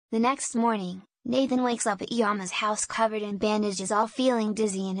The next morning, Nathan wakes up at Yama's house covered in bandages, all feeling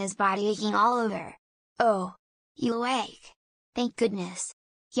dizzy and his body aching all over. "Oh! You awake? Thank goodness!"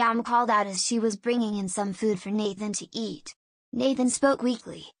 Yama called out as she was bringing in some food for Nathan to eat. Nathan spoke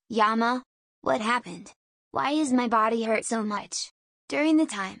weakly. "Yama? What happened? Why is my body hurt so much?" During the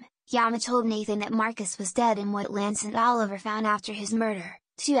time, Yama told Nathan that Marcus was dead and what Lance and Oliver found after his murder: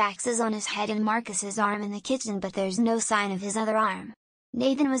 2 axes on his head and Marcus's arm in the kitchen, but there's no sign of his other arm.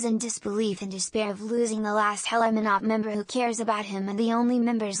 Nathan was in disbelief and despair of losing the last Hellimanop member who cares about him, and the only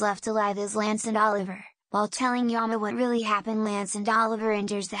members left alive is Lance and Oliver. While telling Yama what really happened, Lance and Oliver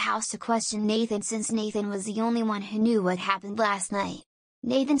enters the house to question Nathan, since Nathan was the only one who knew what happened last night.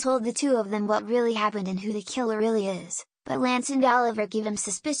 Nathan told the 2 of them what really happened and who the killer really is, but Lance and Oliver give him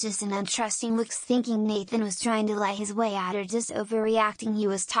suspicious and untrusting looks, thinking Nathan was trying to lie his way out or just overreacting. He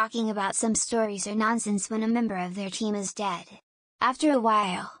was talking about some stories or nonsense when a member of their team is dead. After a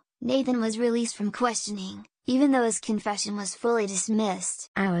while, Nathan was released from questioning, even though his confession was fully dismissed.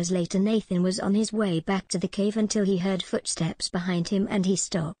 Hours later, Nathan was on his way back to the cave until he heard footsteps behind him and he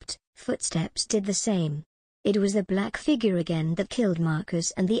stopped. Footsteps did the same. It was the black figure again that killed Marcus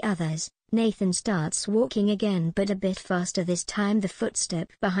and the others. Nathan starts walking again, but a bit faster this time. The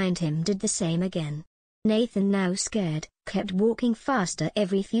footstep behind him did the same again. Nathan, now scared, kept walking faster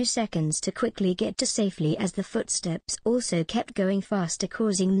every few seconds to quickly get to safely, as the footsteps also kept going faster,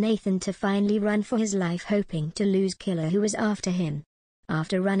 causing Nathan to finally run for his life, hoping to lose killer who was after him.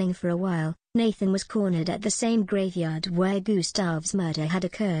 After running for a while, Nathan was cornered at the same graveyard where Gustav's murder had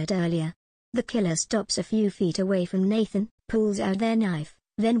occurred earlier. The killer stops a few feet away from Nathan, pulls out their knife,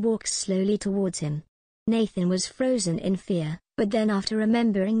 then walks slowly towards him. Nathan was frozen in fear, but then after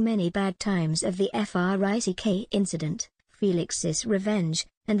remembering many bad times of the Frick incident, Felix's revenge,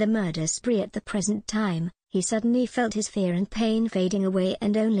 and the murder spree at the present time, he suddenly felt his fear and pain fading away,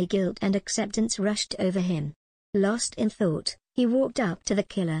 and only guilt and acceptance rushed over him. Lost in thought, he walked up to the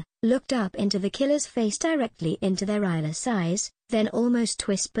killer, looked up into the killer's face, directly into their eyeless eyes, then almost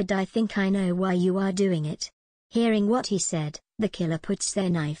whispered, "I think I know why you are doing it." Hearing what he said, the killer puts their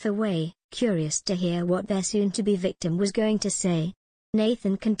knife away, curious to hear what their soon-to-be victim was going to say.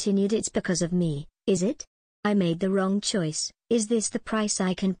 Nathan continued, "It's because of me, is it? I made the wrong choice. Is this the price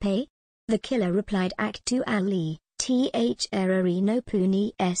I can pay?" The killer replied, "Act 2 Ali, th error no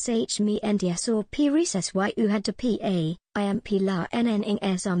puni sh me and yes or p recess you had to pa, I am p la nning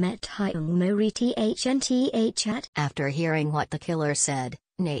s met hyung mori thnt at." After hearing what the killer said,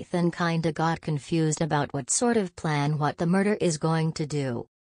 Nathan kinda got confused about what sort of plan what the murder is going to do.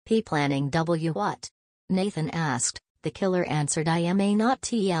 "P planning W what?" Nathan asked. The killer answered, "I am a not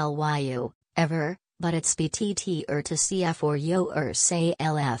tlyu, ever, but it's ptt to cf or yo say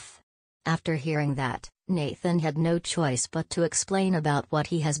lf." After hearing that, Nathan had no choice but to explain about what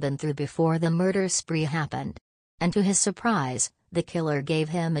he has been through before the murder spree happened. And to his surprise, the killer gave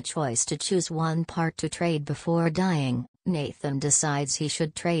him a choice to choose one part to trade before dying. Nathan decides he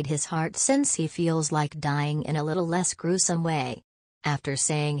should trade his heart since he feels like dying in a little less gruesome way. After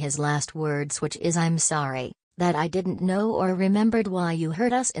saying his last words, which is, "I'm sorry that I didn't know or remembered why you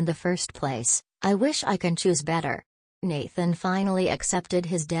hurt us in the first place, I wish I can choose better," Nathan finally accepted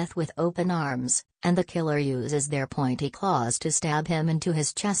his death with open arms, and the killer uses their pointy claws to stab him into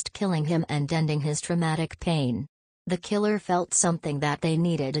his chest, killing him and ending his traumatic pain. The killer felt something that they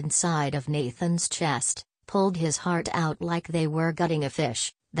needed inside of Nathan's chest, pulled his heart out like they were gutting a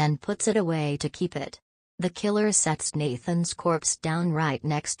fish, then puts it away to keep it. The killer sets Nathan's corpse down right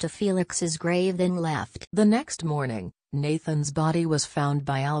next to Felix's grave, then left. The next morning, Nathan's body was found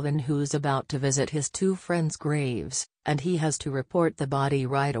by Alvin, who's about to visit his 2 friends' graves, and he has to report the body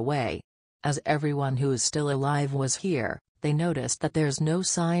right away. As everyone who's still alive was here, they noticed that there's no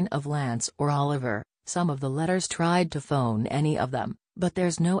sign of Lance or Oliver. Some of the letters tried to phone any of them, but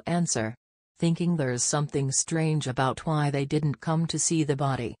there's no answer. Thinking there's something strange about why they didn't come to see the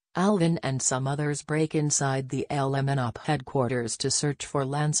body, Alvin and some others break inside the Hellimanop headquarters to search for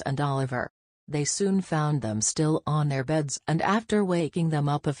Lance and Oliver. They soon found them still on their beds, and after waking them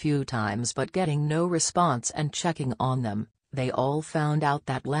up a few times but getting no response and checking on them, they all found out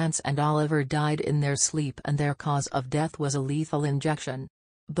that Lance and Oliver died in their sleep and their cause of death was a lethal injection.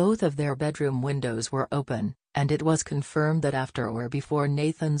 Both of their bedroom windows were open, and it was confirmed that after or before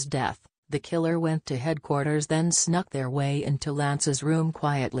Nathan's death, the killer went to headquarters, then snuck their way into Lance's room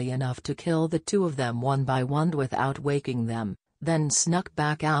quietly enough to kill the 2 of them one by one without waking them, then snuck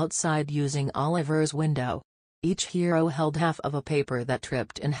back outside using Oliver's window. Each hero held half of a paper that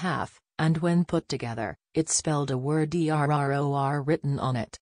tripped in half, and when put together, it spelled a word ERROR written on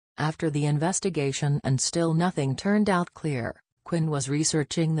it. After the investigation and still nothing turned out clear, Quinn was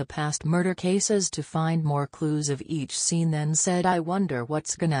researching the past murder cases to find more clues of each scene, then said, "I wonder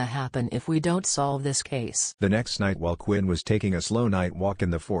what's gonna happen if we don't solve this case." The next night, while Quinn was taking a slow night walk in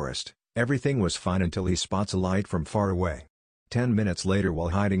the forest, everything was fine until he spots a light from far away. 10 minutes later,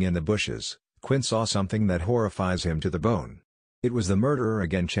 while hiding in the bushes, Quinn saw something that horrifies him to the bone. It was the murderer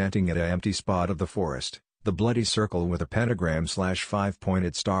again, chanting at an empty spot of the forest. The bloody circle with a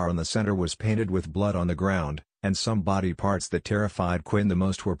pentagram/5-pointed star on the center was painted with blood on the ground, and some body parts that terrified Quinn the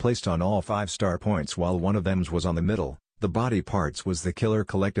most were placed on all 5 star points, while one of them was on the middle. The body parts was the killer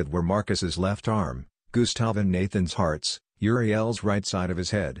collected were Marcus's left arm, Gustav and Nathan's hearts, Uriel's right side of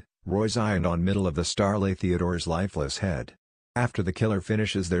his head, Roy's eye, and on middle of the star lay Theodore's lifeless head. After the killer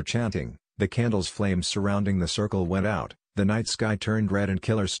finishes their chanting, the candle's flames surrounding the circle went out, the night sky turned red, and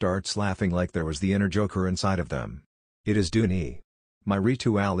killer starts laughing like there was the inner Joker inside of them. "It is Dooney. My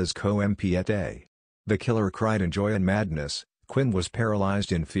ritual is complete." The killer cried in joy and madness. Quinn was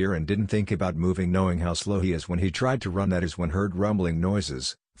paralyzed in fear and didn't think about moving, knowing how slow he is when he tried to run. That is when heard rumbling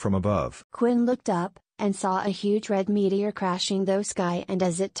noises from above. Quinn looked up and saw a huge red meteor crashing through sky, and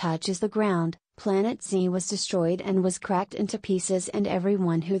as it touches the ground, Planet Z was destroyed and was cracked into pieces, and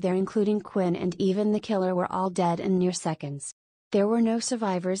everyone who there, including Quinn and even the killer, were all dead in mere seconds. There were no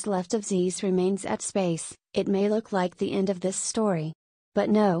survivors left of Z's remains at space. It may look like the end of this story. But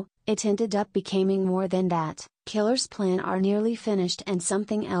no, it ended up becoming more than that. Killer's plan are nearly finished and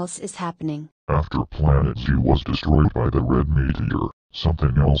something else is happening. After Planet Z was destroyed by the red meteor,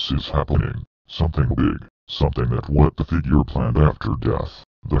 something else is happening. Something big, something that what the figure planned after death.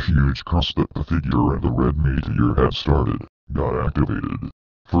 The huge curse that the figure and the red meteor had started, got activated.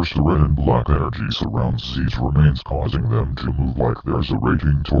 First, the red and black energy surrounds Z's remains, causing them to move like there's a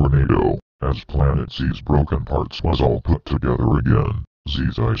raging tornado. As Planet Z's broken parts was all put together again,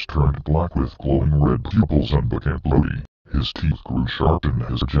 Z's eyes turned black with glowing red pupils and became bloody. His teeth grew sharp and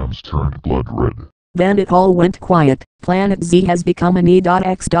his gems turned blood red. Then it all went quiet. Planet Z has become an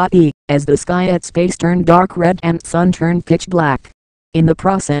E.X.E, as the sky at space turned dark red and sun turned pitch black. In the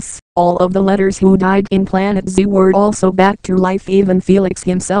process, all of the letters who died in Planet Z were also back to life. Even Felix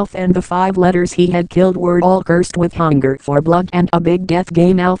himself and the 5 letters he had killed were all cursed with hunger for blood and a big death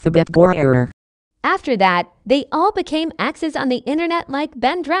game alphabet Gore Error. After that, they all became exes on the internet like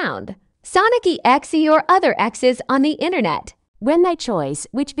Ben drowned. Sonic EXE or other exes on the internet. When they choose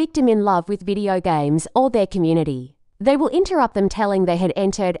which victim in love with video games or their community, they will interrupt them telling they had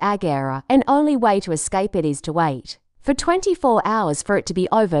entered ag error and only way to escape it is to wait for 24 hours for it to be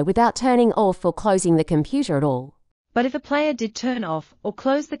over without turning off or closing the computer at all. But if a player did turn off or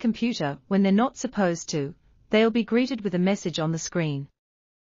close the computer when they're not supposed to, they'll be greeted with a message on the screen.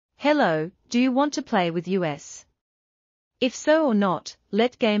 "Hello, do you want to play with us? If so or not,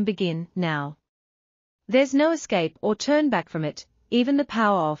 let game begin now." There's no escape or turn back from it. Even the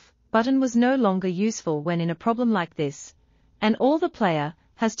power off button was no longer useful when in a problem like this, and all the player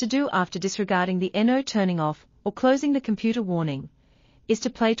has to do after disregarding the NO turning off or closing the computer warning is to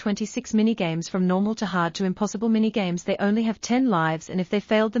play 26 minigames from normal to hard to impossible minigames. They only have 10 lives, and if they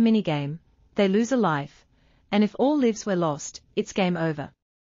failed the minigame, they lose a life, and if all lives were lost, it's game over.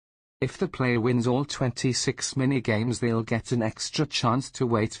 If the player wins all 26 minigames, they'll get an extra chance to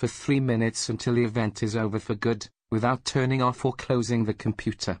wait for 3 minutes until the event is over for good, without turning off or closing the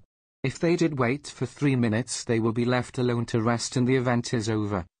computer. If they did wait for 3 minutes, they will be left alone to rest and the event is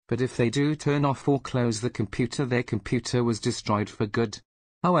over. But if they do turn off or close the computer, their computer was destroyed for good.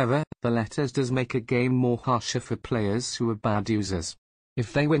 However, the letters does make a game more harsher for players who are bad users.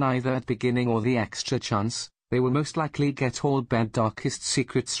 If they win either at beginning or the extra chance, they will most likely get all bad darkest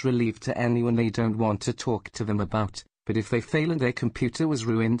secrets relieved to anyone they don't want to talk to them about. But if they fail and their computer was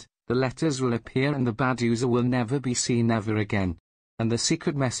ruined, the letters will appear and the bad user will never be seen ever again. And the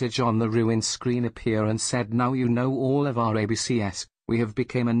secret message on the ruined screen appear and said, "Now you know all of our ABCs. We have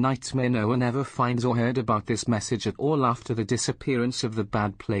become a nightmare. No one ever finds or heard about this message at all after the disappearance of the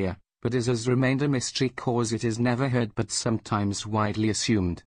bad player, but it has remained a mystery cause it is never heard but sometimes widely assumed."